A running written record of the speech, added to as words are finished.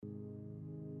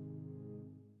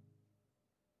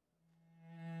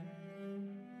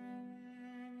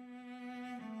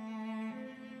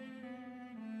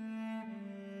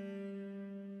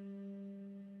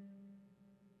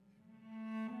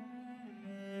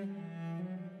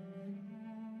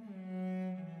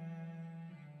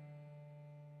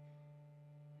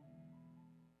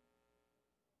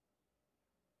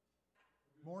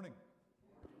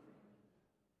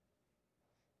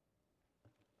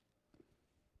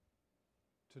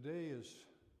Today is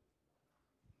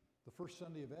the first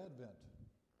Sunday of Advent,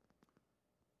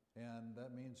 and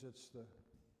that means it's the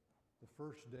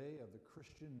first day of the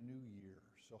Christian New Year.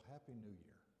 So Happy New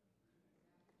Year.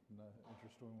 An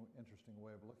interesting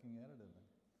way of looking at it, isn't it?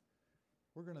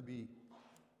 We're going to be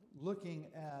looking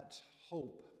at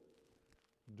hope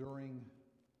during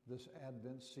this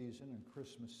Advent season and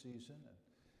Christmas season,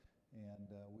 and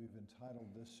we've entitled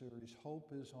this series,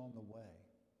 Hope is on the Way.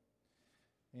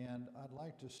 And I'd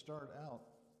like to start out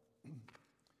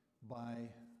by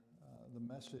the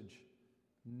message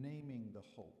naming the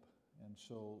hope. And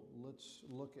so let's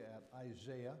look at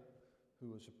Isaiah,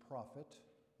 who is a prophet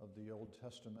of the Old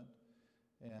Testament,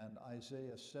 and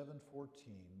Isaiah 7:14.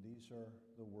 These are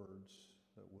the words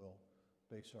that we'll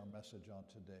base our message on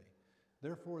today.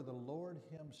 Therefore, the Lord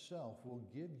himself will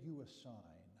give you a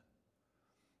sign.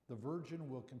 The virgin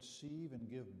will conceive and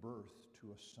give birth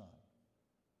to a son,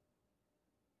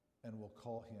 and will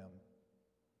call him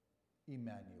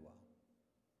Emmanuel.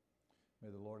 May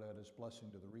the Lord add his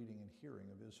blessing to the reading and hearing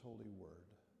of his holy word.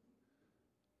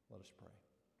 Let us pray.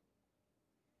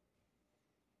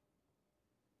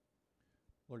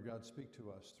 Lord God, speak to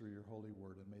us through your holy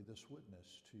word, and may this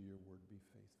witness to your word be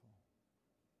faithful.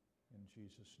 In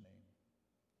Jesus' name,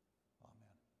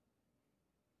 amen.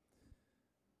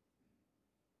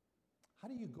 How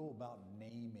do you go about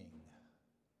naming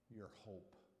your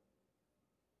hope?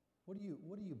 What do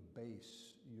you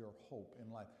base your hope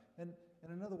in life? And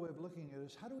another way of looking at it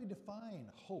is, how do we define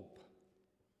hope?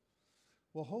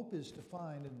 Well, hope is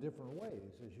defined in different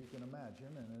ways, as you can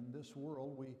imagine. And in this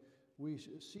world, we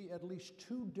see at least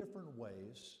two different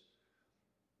ways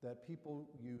that people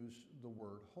use the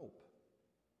word hope.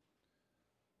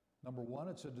 Number one,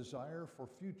 it's a desire for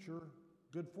future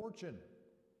good fortune.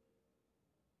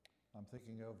 I'm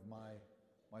thinking of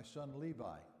my son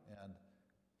Levi, and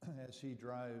as he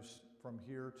drives from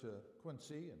here to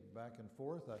Quincy and back and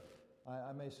forth,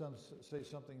 I may say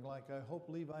something like, I hope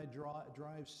Levi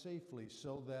drives safely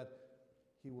so that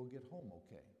he will get home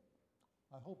okay.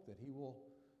 I hope that he will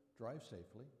drive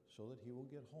safely so that he will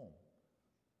get home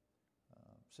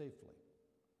safely.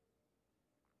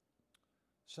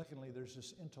 Secondly, there's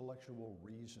this intellectual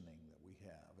reasoning that we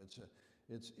have.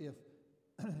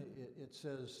 It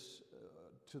says,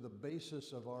 to the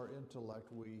basis of our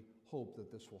intellect, we hope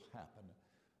that this will happen.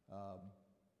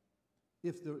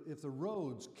 If the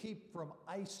roads keep from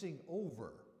icing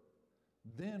over,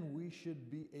 then we should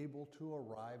be able to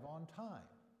arrive on time.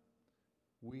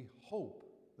 We hope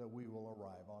that we will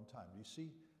arrive on time. Do you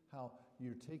see how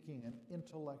you're taking an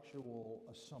intellectual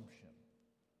assumption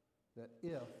that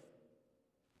if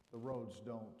the roads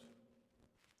don't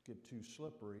get too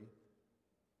slippery,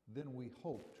 then we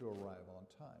hope to arrive on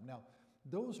time. Now,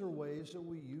 those are ways that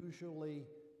we usually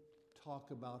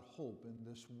talk about hope in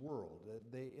this world.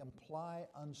 They imply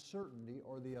uncertainty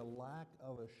or the lack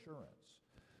of assurance.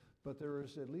 But there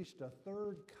is at least a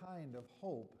third kind of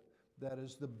hope that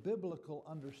is the biblical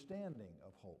understanding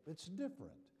of hope. It's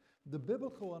different. The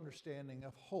biblical understanding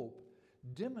of hope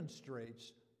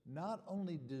demonstrates not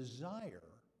only desire,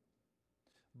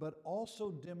 but also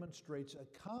demonstrates a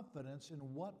confidence in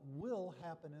what will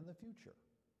happen in the future.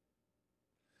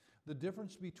 The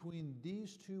difference between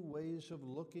these two ways of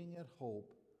looking at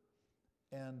hope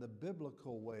and the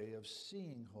biblical way of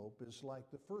seeing hope is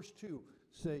like the first two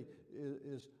say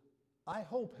is I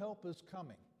hope help is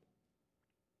coming.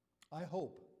 I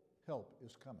hope help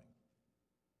is coming.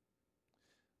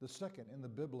 The second in the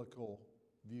biblical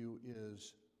view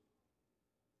is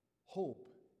hope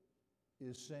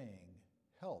is saying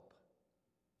help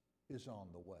is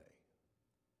on the way.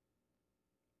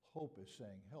 Hope is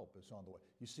saying help is on the way.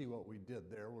 You see what we did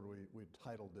there when we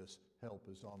titled this Help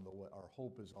is on the Way, or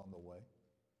Hope is on the Way.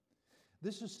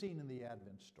 This is seen in the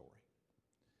Advent story.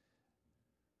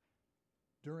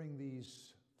 During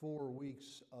these 4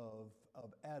 weeks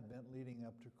of Advent leading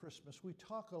up to Christmas, we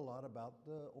talk a lot about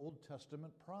the Old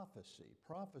Testament prophecy.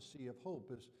 Prophecy of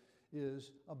hope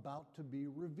is about to be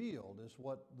revealed, is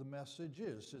what the message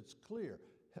is. It's clear.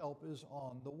 Help is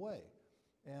on the way.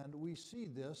 And we see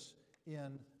this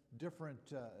in different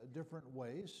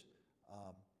ways.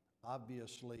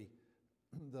 Obviously,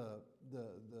 the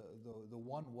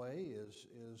one way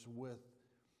is with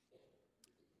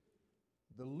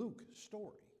the Luke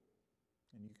story.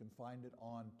 And you can find it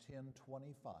on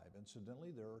 1025.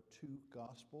 Incidentally, there are two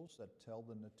Gospels that tell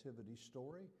the Nativity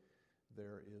story.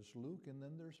 There is Luke, and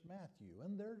then there's Matthew.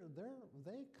 And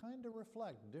they kind of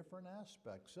reflect different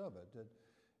aspects of it.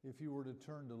 If you were to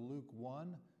turn to Luke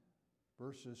 1,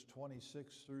 verses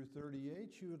 26 through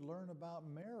 38, you would learn about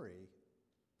Mary,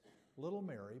 little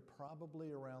Mary,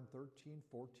 probably around 13,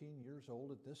 14 years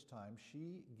old at this time,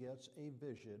 she gets a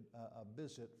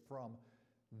visit from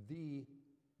the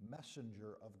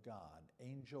messenger of God,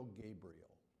 Angel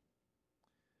Gabriel.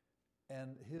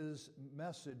 And his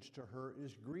message to her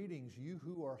is, "Greetings, you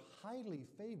who are highly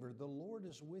favored, the Lord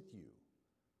is with you."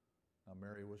 Now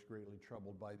Mary was greatly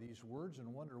troubled by these words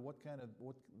and wondered what kind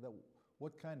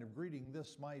of greeting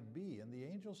this might be. And the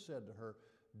angel said to her,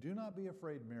 "Do not be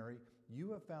afraid, Mary.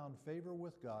 You have found favor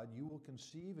with God. You will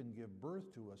conceive and give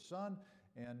birth to a son,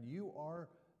 and you are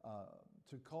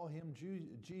to call him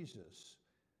Jesus.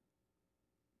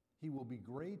 He will be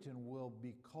great and will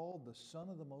be called the Son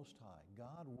of the Most High.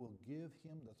 God will give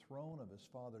him the throne of his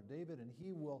father David, and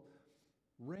he will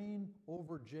reign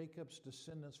over Jacob's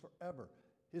descendants forever.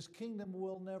 His kingdom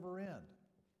will never end."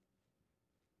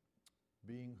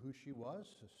 Being who she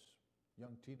was, this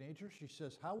young teenager, she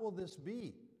says, "How will this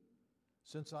be,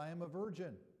 since I am a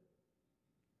virgin?"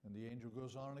 And the angel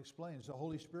goes on and explains, "The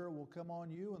Holy Spirit will come on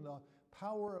you, and the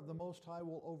power of the Most High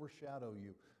will overshadow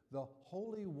you. The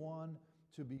Holy One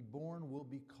to be born will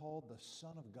be called the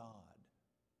Son of God."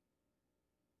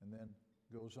 And then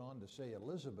goes on to say,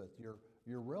 "Elizabeth,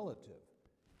 your relative,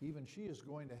 even she is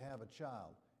going to have a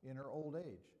child in her old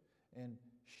age. And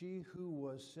she who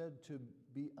was said to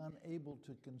be unable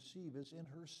to conceive is in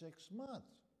her 6th month.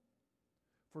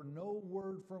 For no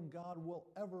word from God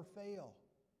will ever fail."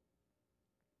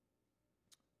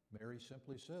 Mary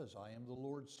simply says, "I am the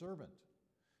Lord's servant.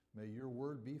 May your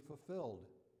word be fulfilled."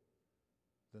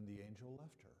 Then the angel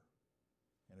left her.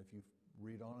 And if you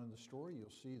read on in the story, you'll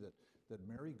see that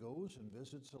Mary goes and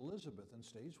visits Elizabeth and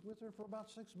stays with her for about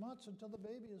 6 months until the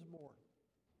baby is born.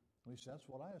 At least that's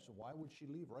what I said. Why would she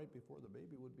leave right before the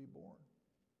baby would be born?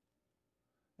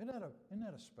 Isn't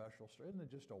that a special story? Isn't it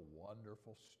just a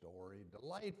wonderful story?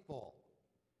 Delightful.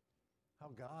 How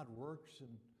God works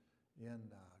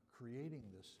in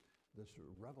creating this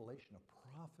revelation of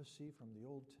prophecy from the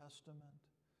Old Testament,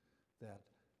 that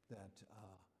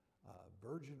a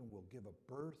virgin will give a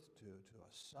birth to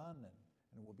a son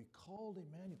and will be called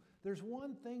Emmanuel. There's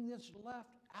one thing that's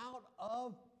left out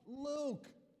of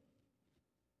Luke.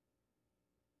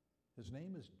 His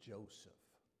name is Joseph.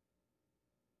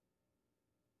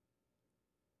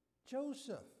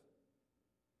 Joseph,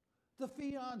 the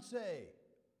fiancé,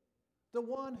 the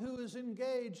one who is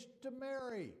engaged to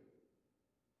Mary.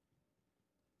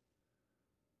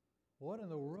 What in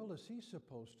the world is he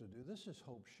supposed to do? This is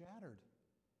hope shattered.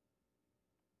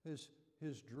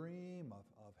 His dream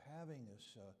of having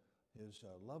his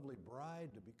lovely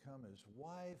bride to become his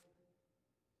wife,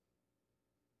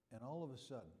 and all of a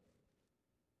sudden,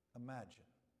 imagine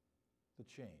the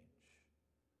change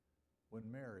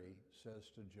when Mary says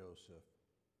to Joseph,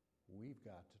 "We've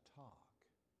got to talk."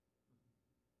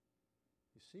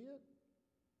 You see it?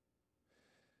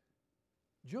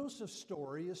 Joseph's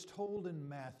story is told in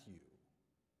Matthew.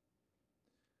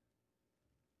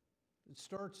 It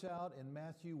starts out in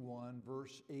Matthew 1,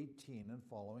 verse 18 and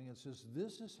following. It says,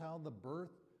 This is how the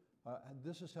birth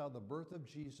of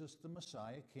Jesus the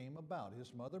Messiah came about.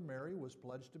 His mother Mary was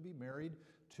pledged to be married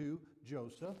to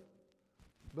Joseph,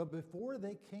 but before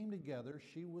they came together,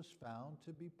 she was found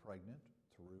to be pregnant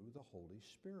through the Holy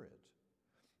Spirit.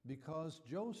 Because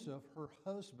Joseph, her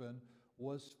husband,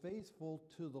 was faithful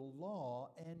to the law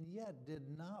and yet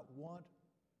did not want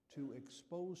to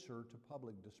expose her to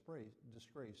public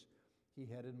disgrace, he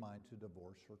had in mind to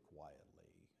divorce her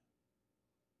quietly.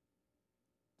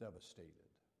 Devastated.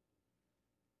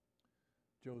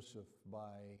 Joseph,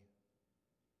 by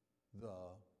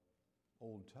the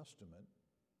Old Testament,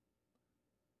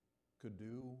 could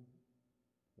do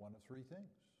one of three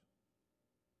things.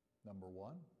 Number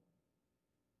one,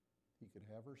 he could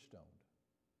have her stoned,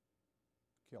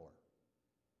 kill her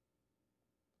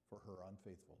for her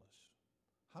unfaithfulness.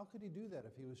 How could he do that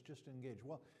if he was just engaged?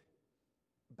 Well,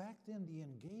 back then the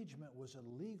engagement was a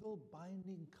legal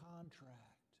binding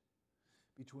contract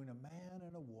between a man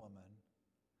and a woman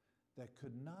that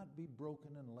could not be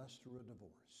broken unless through a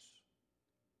divorce.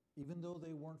 Even though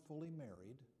they weren't fully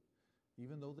married,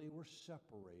 even though they were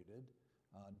separated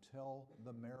until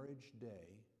the marriage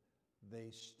day,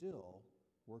 they still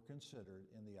were considered,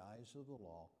 in the eyes of the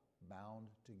law, bound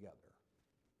together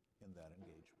in that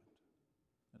engagement.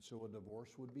 And so a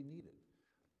divorce would be needed.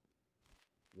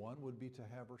 One would be to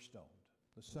have her stoned.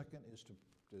 The second is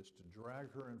to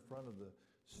drag her in front of the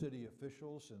city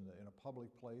officials in a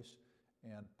public place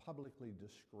and publicly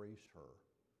disgrace her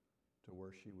to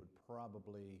where she would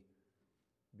probably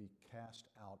be cast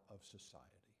out of society.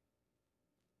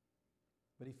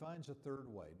 But he finds a third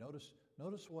way.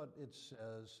 Notice what it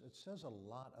says. It says a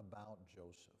lot about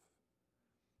Joseph.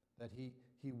 That he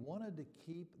He wanted to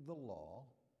keep the law.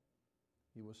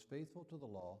 He was faithful to the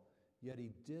law, yet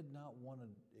he did not want to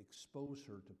expose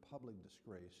her to public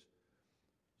disgrace.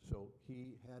 So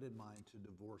he had in mind to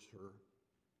divorce her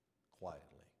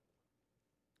quietly.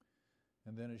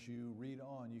 And then as you read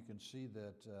on, you can see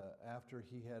that after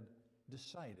he had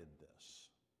decided this,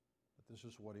 that this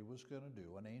is what he was going to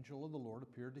do, an angel of the Lord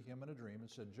appeared to him in a dream and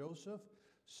said, Joseph,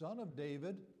 son of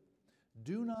David,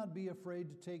 do not be afraid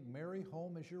to take Mary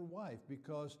home as your wife,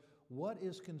 because what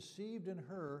is conceived in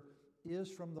her is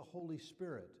from the Holy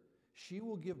Spirit. She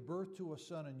will give birth to a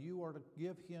son, and you are to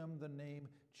give him the name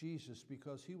Jesus,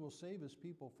 because he will save his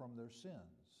people from their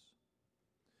sins.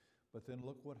 But then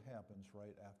look what happens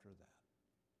right after that.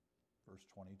 Verse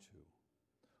 22.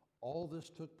 All this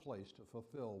took place to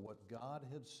fulfill what God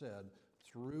had said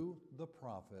through the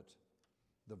prophet,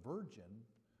 the virgin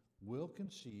will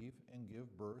conceive and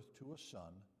give birth to a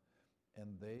son,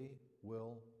 and they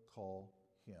will call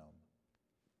him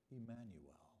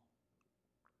Emmanuel,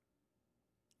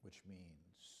 which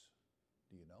means,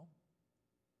 do you know?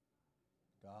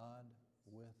 God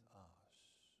with us.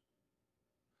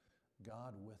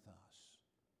 God with us.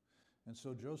 And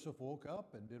so Joseph woke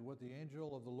up and did what the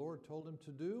angel of the Lord told him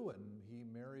to do, and he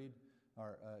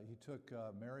took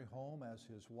Mary home as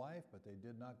his wife, but they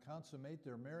did not consummate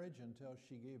their marriage until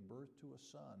she gave birth to a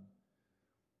son,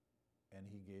 and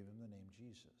he gave him the name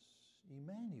Jesus.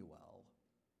 Emmanuel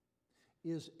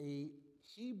is a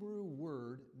Hebrew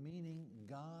word meaning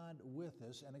God with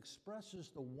us, and expresses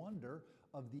the wonder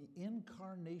of the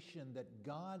incarnation, that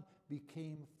God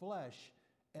became flesh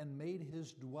and made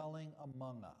his dwelling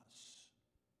among us.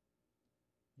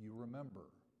 You remember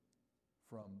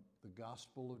from the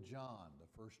Gospel of John,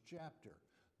 the first chapter,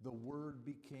 the Word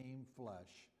became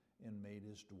flesh and made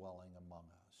his dwelling among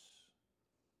us.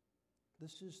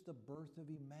 This is the birth of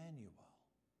Emmanuel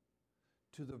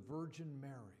to the Virgin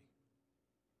Mary.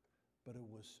 But it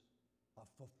was a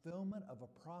fulfillment of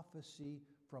a prophecy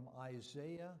from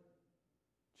Isaiah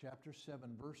chapter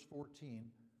 7, verse 14,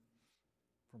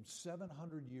 from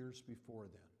 700 years before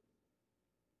then.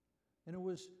 And it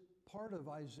was part of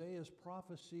Isaiah's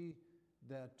prophecy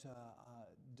that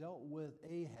dealt with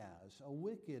Ahaz, a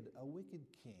wicked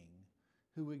king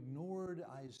who ignored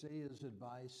Isaiah's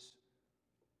advice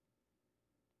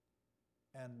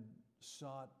and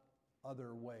sought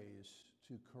other ways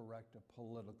to correct a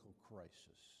political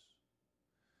crisis.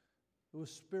 It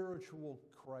was spiritual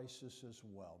crisis as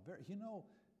well.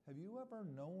 Have you ever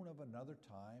known of another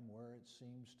time where it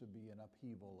seems to be an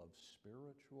upheaval of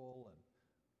spiritual and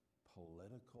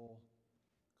political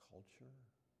culture?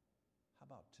 How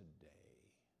about today?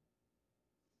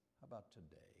 How about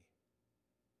today?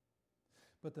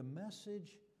 But the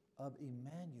message of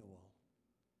Emmanuel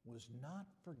was not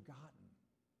forgotten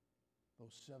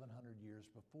those 700 years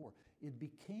before. It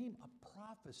became a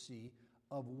prophecy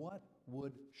of what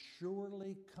would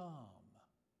surely come.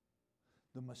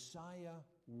 The Messiah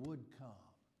would come.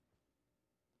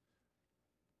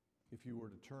 If you were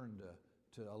to turn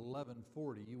to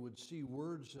 1140, you would see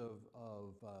words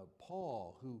of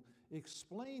Paul, who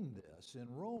explained this in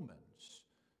Romans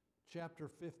chapter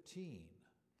 15.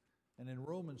 And in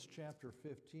Romans chapter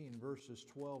 15, verses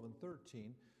 12 and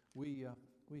 13, we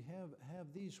have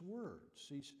these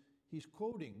words. He's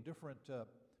quoting different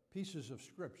pieces of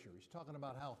Scripture. He's talking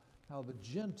about how the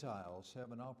Gentiles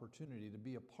have an opportunity to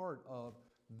be a part of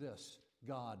this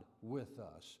God with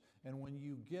us. And when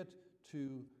you get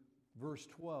to verse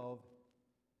 12,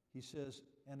 he says,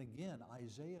 and again,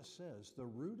 Isaiah says, the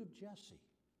root of Jesse,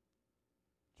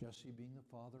 Jesse being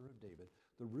the father of David,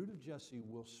 the root of Jesse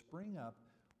will spring up,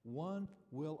 one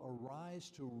will arise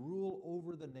to rule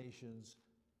over the nations.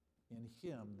 In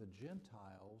him, the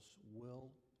Gentiles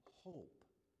will hope.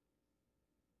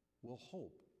 Will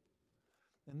hope.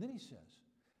 And then he says,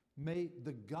 may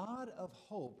the God of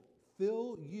hope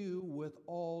fill you with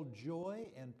all joy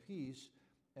and peace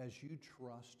as you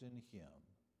trust in him,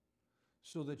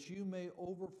 so that you may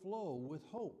overflow with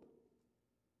hope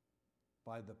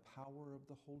by the power of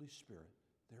the Holy Spirit.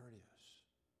 There it is.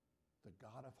 The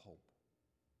God of hope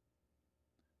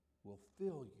will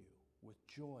fill you with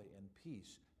joy and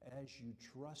peace as you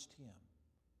trust him,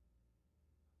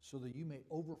 so that you may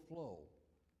overflow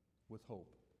with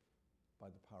hope by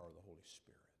the power of the Holy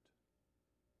Spirit.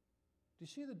 Do you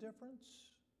see the difference?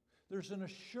 There's an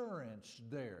assurance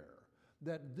there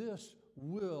that this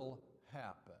will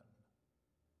happen.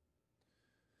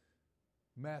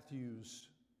 Matthew's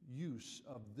use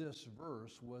of this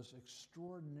verse was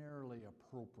extraordinarily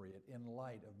appropriate in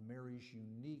light of Mary's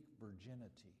unique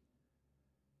virginity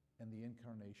and the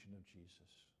incarnation of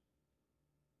Jesus,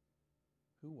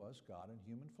 who was God in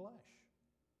human flesh.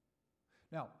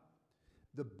 Now,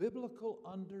 the biblical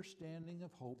understanding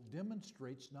of hope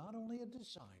demonstrates not only a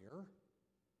desire,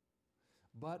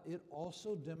 but it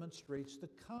also demonstrates the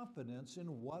confidence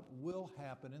in what will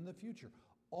happen in the future.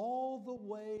 All the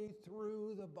way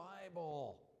through the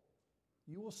Bible,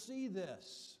 you will see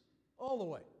this. All the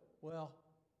way. Well,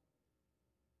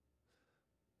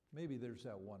 maybe there's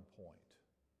that one point.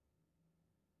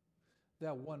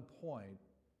 That one point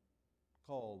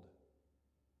called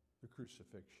the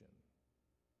crucifixion.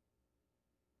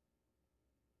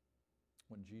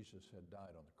 When Jesus had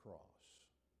died on the cross.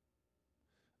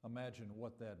 Imagine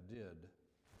what that did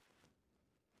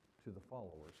to the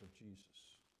followers of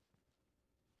Jesus.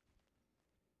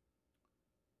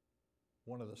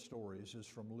 One of the stories is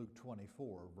from Luke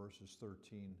 24, verses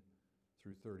 13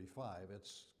 through 35.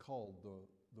 It's called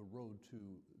the road to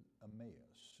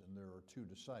Emmaus, and there are two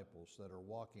disciples that are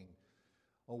walking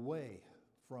away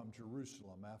from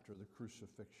Jerusalem after the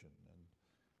crucifixion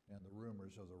and the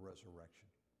rumors of the resurrection.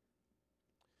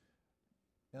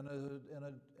 And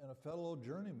a fellow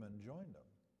journeyman joined them.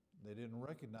 They didn't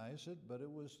recognize it, but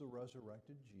it was the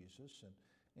resurrected Jesus,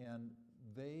 and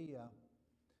they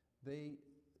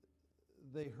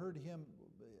heard him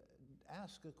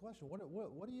ask a question. What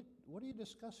are you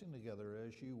discussing together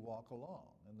as you walk along?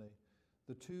 And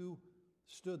the two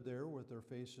stood there with their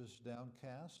faces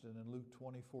downcast. And in Luke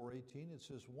 24:18, it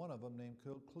says, one of them, named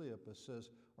Cleopas, says,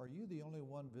 "Are you the only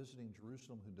one visiting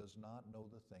Jerusalem who does not know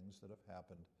the things that have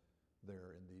happened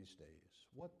there in these days?"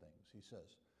 What things? He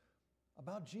says,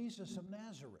 "About Jesus of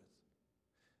Nazareth."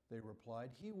 They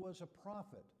replied, "He was a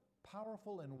prophet,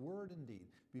 powerful in word and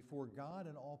deed, before God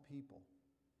and all people.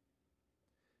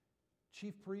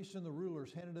 Chief priests and the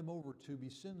rulers handed him over to be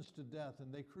sentenced to death,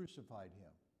 and they crucified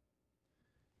him."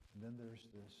 And then there's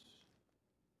this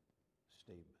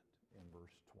statement in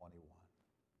verse 21.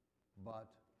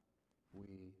 "But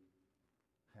we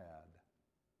had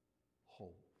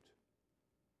hoped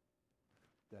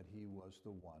that he was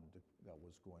the one that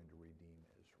was going to redeem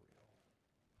Israel."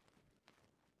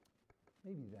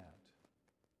 Maybe that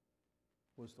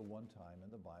was the one time in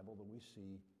the Bible that we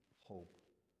see hope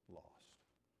lost.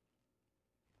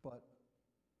 But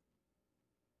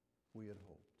we had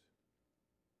hoped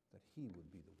that he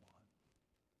would be the one.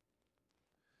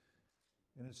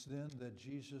 And it's then that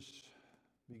Jesus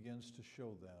begins to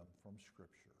show them from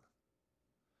Scripture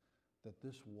that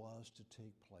this was to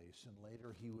take place, and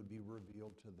later he would be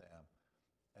revealed to them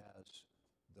as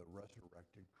the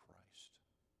resurrected Christ.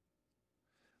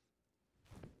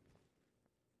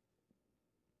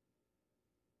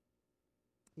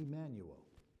 Emmanuel,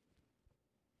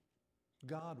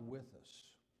 God with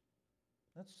us.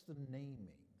 That's the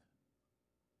naming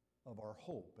of our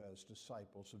hope as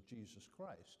disciples of Jesus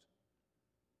Christ.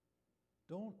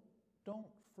 Don't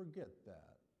forget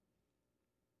that.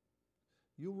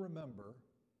 You'll remember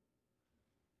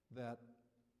that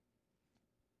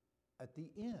at the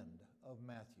end of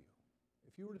Matthew,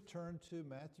 if you were to turn to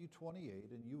Matthew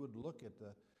 28 and you would look at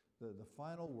the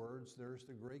final words, there's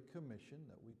the Great Commission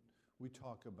that we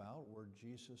talk about, where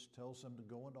Jesus tells them to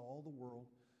go into all the world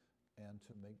and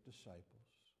to make disciples.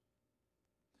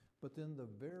 But then the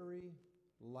very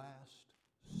last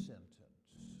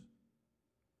sentence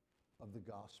of the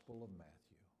Gospel of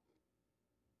Matthew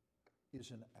is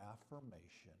an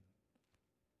affirmation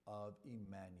of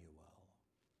Emmanuel,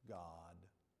 God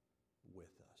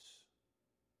with us.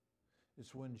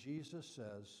 It's when Jesus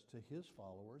says to his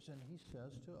followers, and he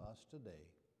says to us today,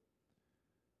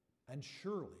 "And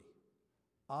surely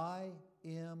I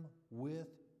am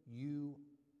with you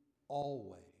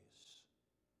always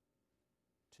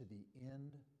to the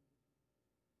end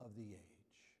of the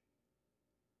age."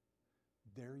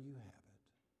 There you have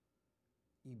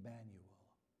it. Emmanuel,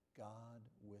 God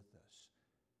with us.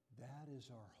 That is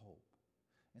our hope.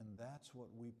 And that's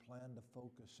what we plan to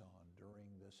focus on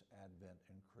during this Advent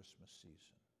and Christmas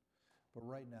season. But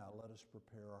right now, let us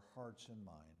prepare our hearts and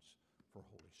minds for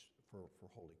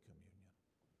Holy Communion.